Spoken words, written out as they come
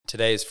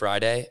Today is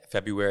Friday,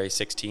 February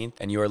 16th,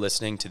 and you are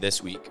listening to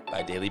This Week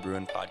by Daily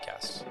Bruin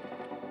Podcasts.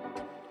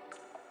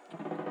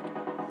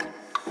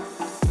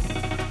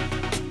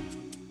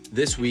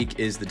 This Week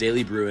is the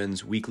Daily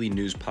Bruin's weekly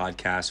news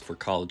podcast for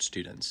college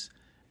students.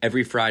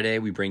 Every Friday,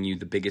 we bring you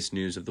the biggest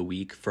news of the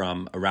week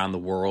from around the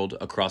world,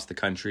 across the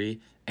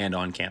country, and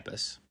on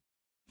campus.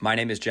 My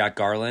name is Jack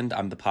Garland.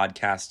 I'm the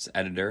Podcasts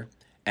Editor,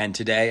 and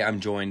today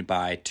I'm joined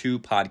by two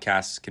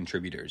podcast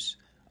contributors,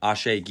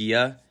 Aashay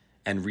Ghiya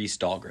and Reese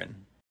Dahlgren.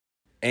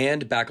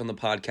 And back on the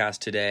podcast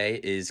today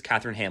is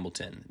Catherine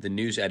Hamilton, the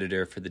news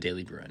editor for the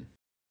Daily Bruin.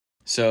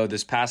 So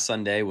this past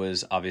Sunday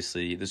was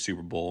obviously the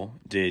Super Bowl.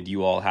 Did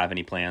you all have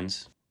any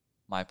plans?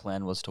 My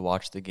plan was to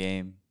watch the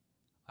game.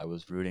 I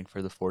was rooting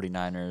for the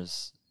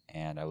 49ers,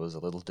 and I was a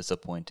little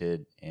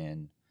disappointed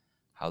in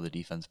how the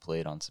defense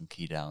played on some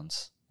key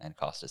downs and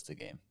cost us the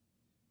game.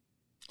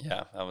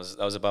 Yeah, that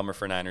was a bummer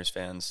for Niners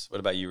fans. What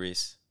about you,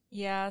 Reese?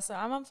 Yeah,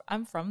 so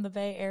I'm from the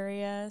Bay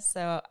Area,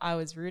 so I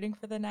was rooting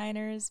for the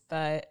Niners,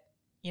 but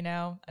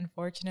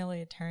unfortunately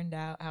it turned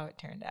out how it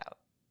turned out.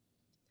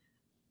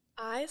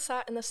 I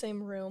sat in the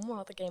same room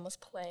while the game was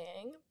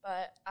playing,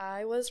 but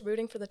I was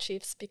rooting for the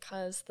Chiefs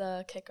because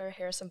the kicker,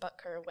 Harrison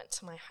Butker, went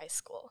to my high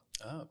school.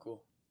 Oh,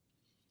 cool.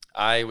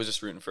 I was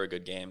just rooting for a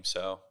good game,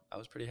 so I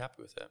was pretty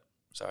happy with it.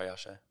 Sorry,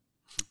 Aashay.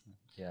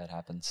 Yeah, it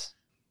happens.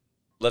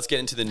 Let's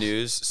get into the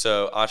news.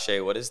 So,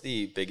 Aashay, what is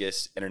the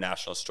biggest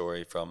international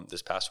story from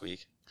this past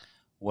week?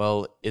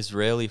 Well,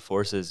 Israeli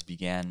forces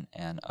began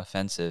an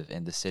offensive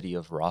in the city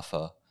of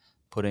Rafah,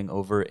 putting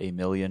over 1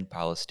 million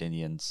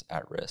Palestinians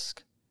at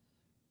risk.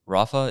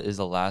 Rafah is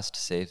the last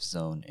safe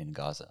zone in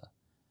Gaza.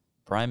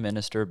 Prime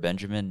Minister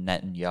Benjamin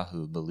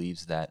Netanyahu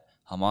believes that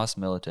Hamas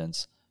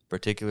militants,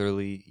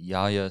 particularly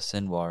Yahya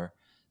Sinwar,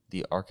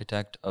 the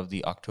architect of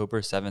the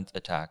October 7th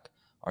attack,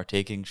 are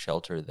taking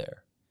shelter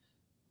there.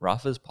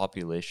 Rafah's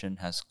population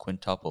has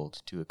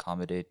quintupled to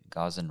accommodate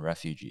Gazan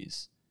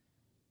refugees.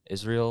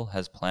 Israel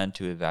has planned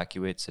to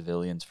evacuate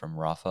civilians from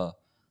Rafah,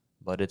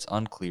 but it's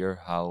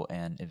unclear how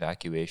an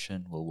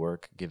evacuation will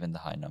work given the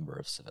high number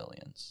of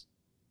civilians.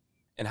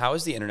 And how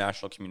is the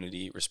international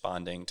community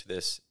responding to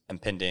this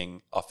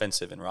impending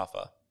offensive in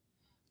Rafah?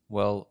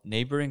 Well,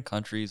 neighboring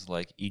countries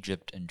like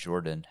Egypt and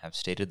Jordan have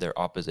stated their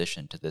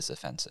opposition to this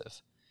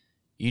offensive.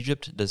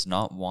 Egypt does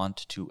not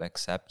want to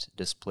accept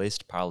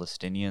displaced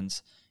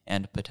Palestinians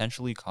and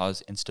potentially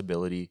cause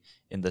instability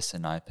in the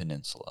Sinai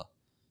Peninsula.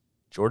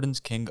 Jordan's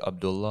King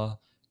Abdullah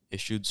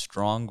issued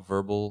strong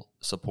verbal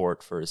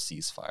support for a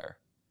ceasefire.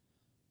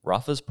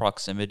 Rafah's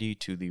proximity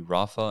to the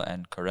Rafah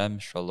and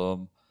Kerem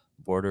Shalom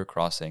border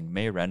crossing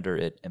may render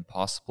it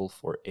impossible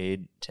for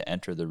aid to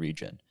enter the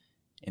region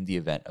in the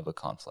event of a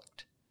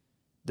conflict.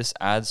 This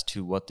adds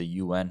to what the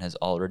UN has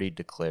already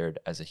declared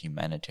as a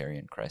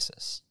humanitarian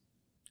crisis.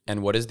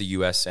 And what is the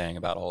U.S. saying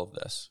about all of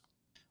this?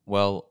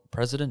 Well,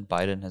 President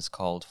Biden has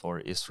called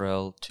for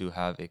Israel to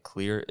have a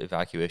clear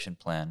evacuation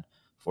plan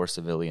for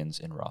civilians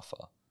in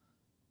Rafah.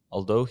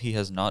 Although he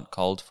has not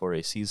called for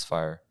a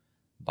ceasefire,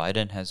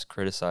 Biden has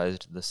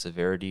criticized the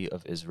severity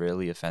of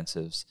Israeli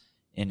offensives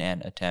in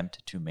an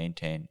attempt to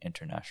maintain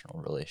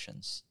international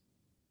relations.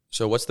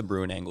 So what's the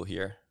Bruin angle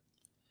here?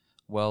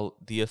 Well,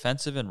 the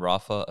offensive in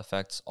Rafah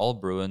affects all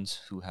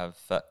Bruins who have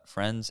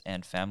friends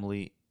and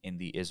family in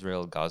the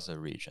Israel-Gaza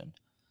region.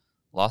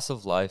 Loss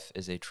of life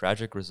is a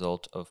tragic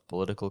result of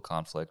political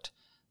conflict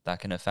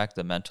that can affect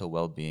the mental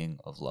well-being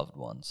of loved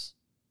ones.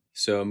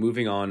 So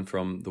moving on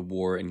from the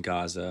war in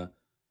Gaza,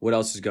 what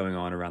else is going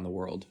on around the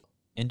world?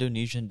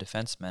 Indonesian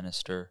Defense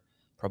Minister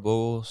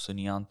Prabowo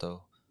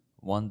Subianto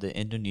won the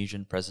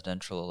Indonesian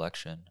presidential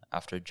election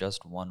after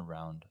just one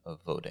round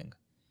of voting.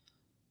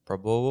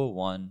 Prabowo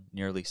won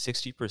nearly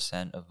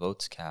 60% of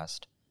votes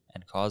cast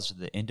and caused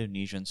the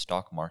Indonesian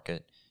stock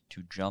market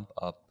to jump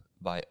up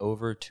by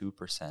over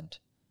 2%.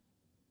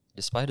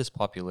 Despite his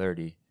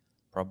popularity,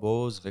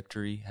 Prabowo's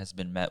victory has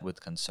been met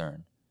with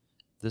concern.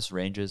 This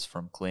ranges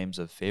from claims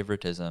of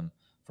favoritism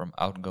from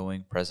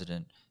outgoing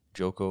President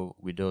Joko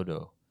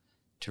Widodo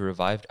to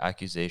revived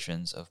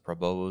accusations of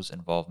Prabowo's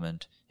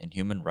involvement in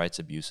human rights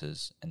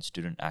abuses and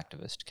student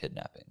activist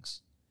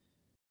kidnappings.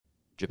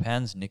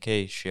 Japan's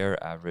Nikkei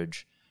share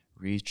average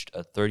reached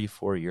a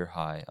 34-year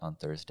high on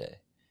Thursday.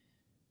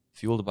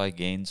 Fueled by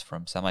gains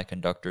from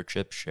semiconductor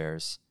chip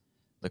shares,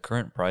 the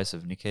current price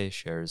of Nikkei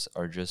shares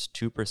are just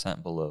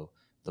 2% below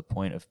the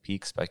point of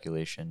peak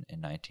speculation in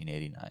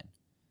 1989.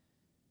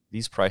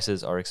 These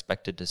prices are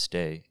expected to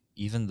stay,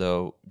 even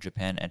though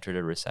Japan entered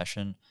a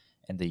recession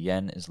and the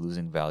yen is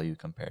losing value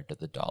compared to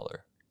the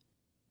dollar.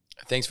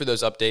 Thanks for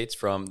those updates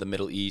from the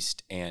Middle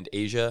East and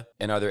Asia.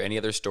 And are there any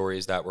other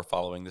stories that we're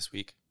following this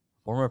week?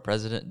 Former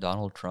President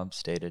Donald Trump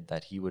stated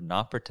that he would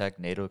not protect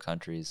NATO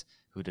countries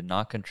who did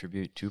not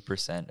contribute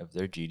 2% of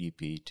their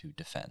GDP to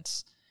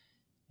defense.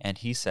 And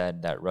he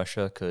said that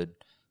Russia could,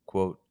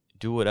 quote,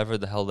 do whatever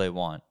the hell they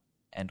want,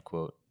 end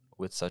quote,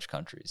 with such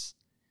countries.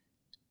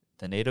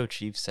 The NATO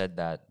chief said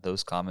that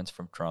those comments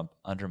from Trump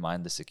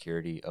undermine the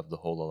security of the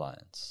whole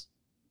alliance.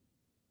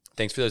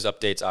 Thanks for those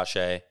updates,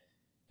 Aashay.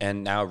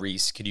 And now,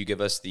 Reese, could you give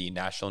us the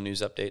national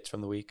news updates from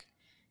the week?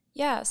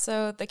 Yeah,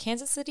 so the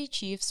Kansas City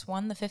Chiefs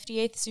won the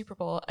 58th Super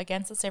Bowl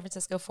against the San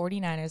Francisco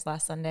 49ers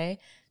last Sunday,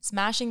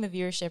 smashing the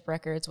viewership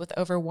records with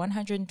over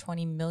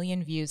 120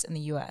 million views in the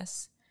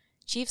U.S.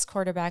 Chiefs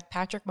quarterback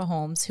Patrick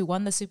Mahomes, who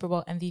won the Super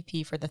Bowl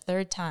MVP for the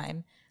third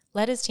time,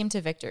 led his team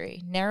to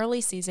victory,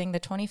 narrowly seizing the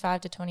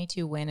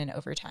 25-22 win in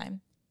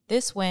overtime.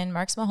 This win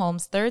marks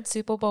Mahomes' third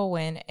Super Bowl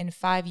win in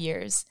 5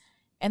 years,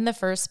 and the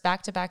first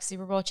back-to-back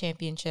Super Bowl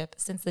championship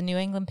since the New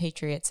England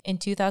Patriots in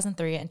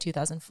 2003 and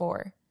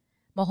 2004.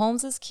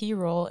 Mahomes' key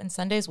role in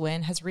Sunday's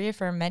win has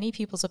reaffirmed many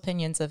people's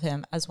opinions of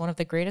him as one of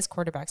the greatest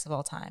quarterbacks of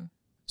all time.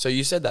 So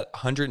you said that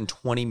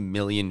 120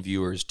 million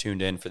viewers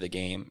tuned in for the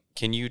game.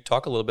 Can you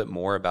talk a little bit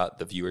more about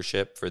the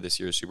viewership for this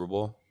year's Super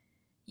Bowl?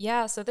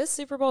 Yeah, so this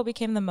Super Bowl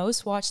became the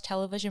most watched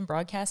television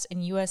broadcast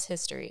in U.S.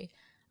 history.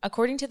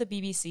 According to the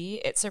BBC,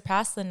 it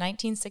surpassed the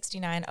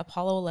 1969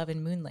 Apollo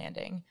 11 moon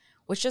landing,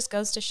 which just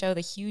goes to show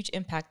the huge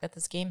impact that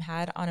this game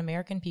had on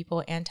American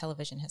people and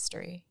television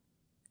history.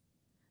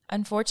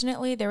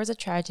 Unfortunately, there was a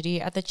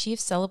tragedy at the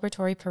Chiefs'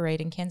 celebratory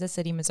parade in Kansas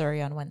City,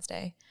 Missouri on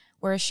Wednesday,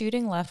 where a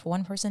shooting left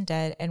one person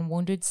dead and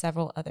wounded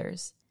several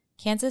others.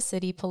 Kansas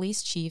City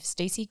Police Chief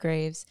Stacey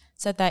Graves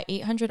said that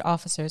 800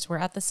 officers were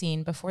at the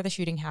scene before the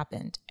shooting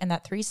happened and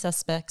that 3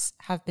 suspects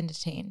have been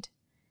detained.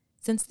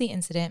 Since the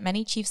incident,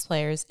 many Chiefs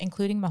players,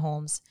 including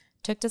Mahomes,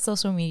 took to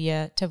social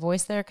media to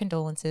voice their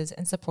condolences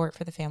and support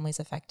for the families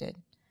affected.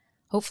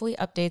 Hopefully,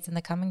 updates in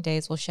the coming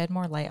days will shed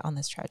more light on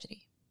this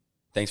tragedy.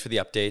 Thanks for the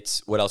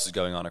updates. What else is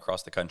going on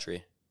across the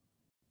country?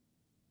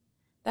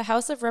 The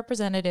House of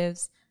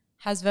Representatives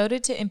has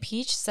voted to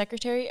impeach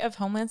Secretary of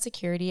Homeland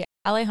Security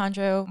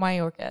Alejandro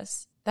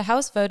Mayorkas. The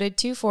House voted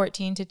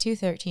 214 to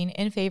 213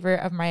 in favor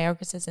of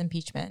Mayorkas'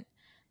 impeachment.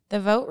 The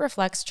vote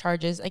reflects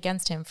charges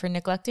against him for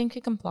neglecting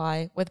to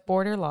comply with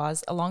border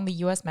laws along the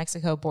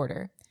U.S.-Mexico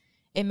border.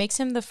 It makes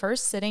him the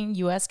first sitting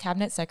U.S.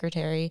 cabinet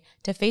secretary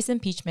to face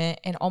impeachment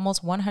in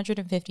almost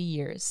 150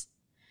 years.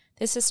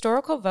 This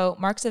historical vote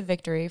marks a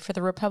victory for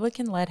the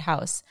Republican-led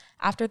House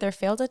after their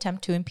failed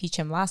attempt to impeach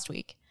him last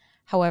week.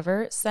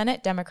 However,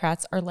 Senate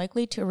Democrats are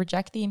likely to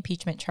reject the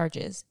impeachment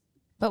charges,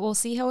 but we'll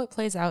see how it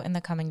plays out in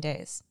the coming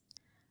days.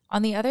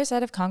 On the other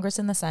side of Congress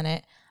in the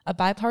Senate, a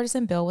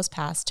bipartisan bill was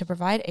passed to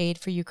provide aid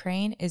for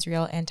Ukraine,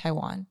 Israel, and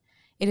Taiwan.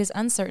 It is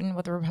uncertain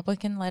what the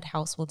Republican-led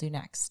House will do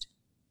next.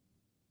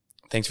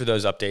 Thanks for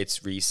those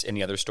updates, Reese.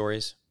 Any other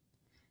stories?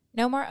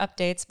 No more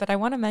updates, but I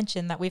want to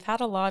mention that we've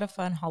had a lot of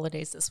fun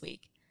holidays this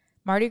week.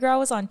 Mardi Gras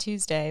was on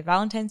Tuesday,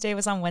 Valentine's Day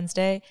was on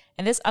Wednesday,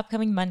 and this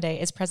upcoming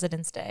Monday is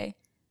President's Day.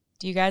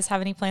 Do you guys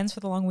have any plans for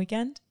the long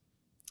weekend?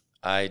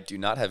 I do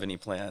not have any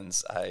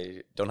plans.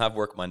 I don't have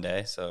work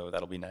Monday, so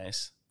that'll be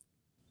nice.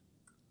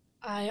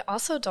 I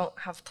also don't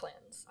have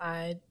plans.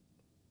 I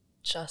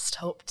just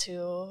hope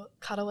to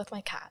cuddle with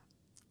my cat.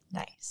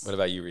 Nice. What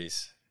about you,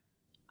 Reese?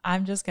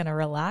 I'm just going to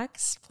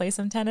relax, play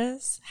some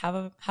tennis,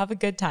 have a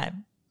good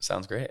time.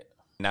 Sounds great.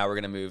 Now we're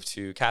going to move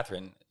to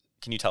Catherine.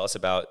 Can you tell us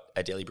about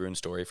a Daily Bruin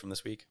story from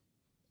this week?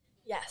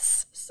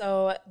 Yes.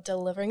 So,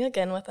 delivering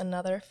again with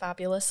another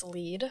fabulous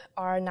lead,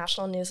 our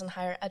National News and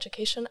Higher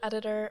Education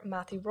editor,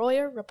 Matthew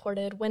Royer,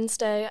 reported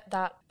Wednesday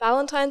that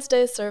Valentine's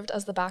Day served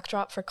as the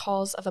backdrop for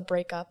calls of a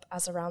breakup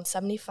as around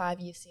 75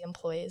 UC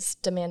employees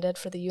demanded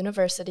for the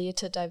university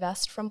to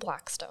divest from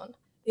Blackstone.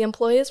 The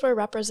employees were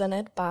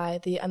represented by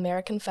the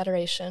American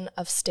Federation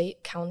of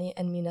State, County,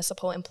 and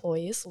Municipal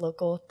Employees,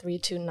 Local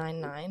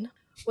 3299,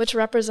 which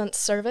represents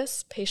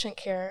service, patient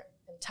care,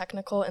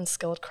 technical and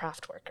skilled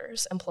craft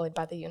workers employed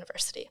by the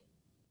university.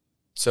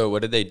 So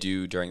what did they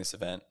do during this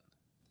event?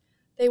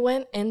 They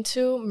went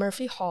into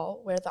Murphy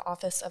Hall, where the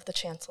office of the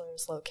chancellor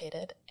is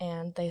located,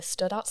 and they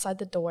stood outside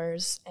the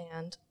doors,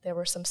 and there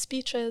were some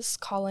speeches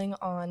calling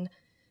on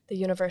the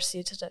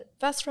university to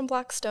divest from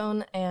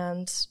Blackstone,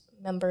 and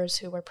members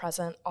who were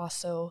present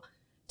also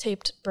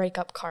taped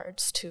breakup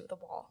cards to the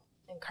wall,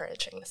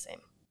 encouraging the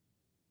same.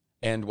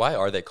 And why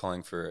are they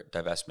calling for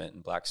divestment in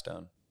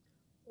Blackstone?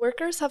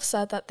 Workers have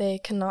said that they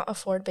cannot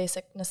afford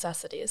basic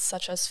necessities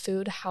such as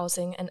food,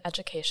 housing, and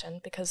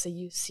education because the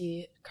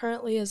UC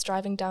currently is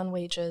driving down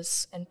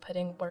wages and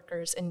putting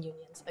workers and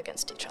unions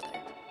against each other.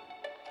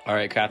 All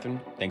right, Catherine,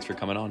 thanks for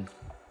coming on.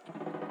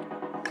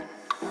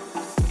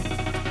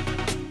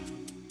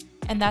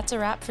 And that's a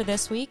wrap for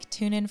this week.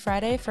 Tune in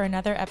Friday for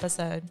another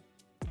episode.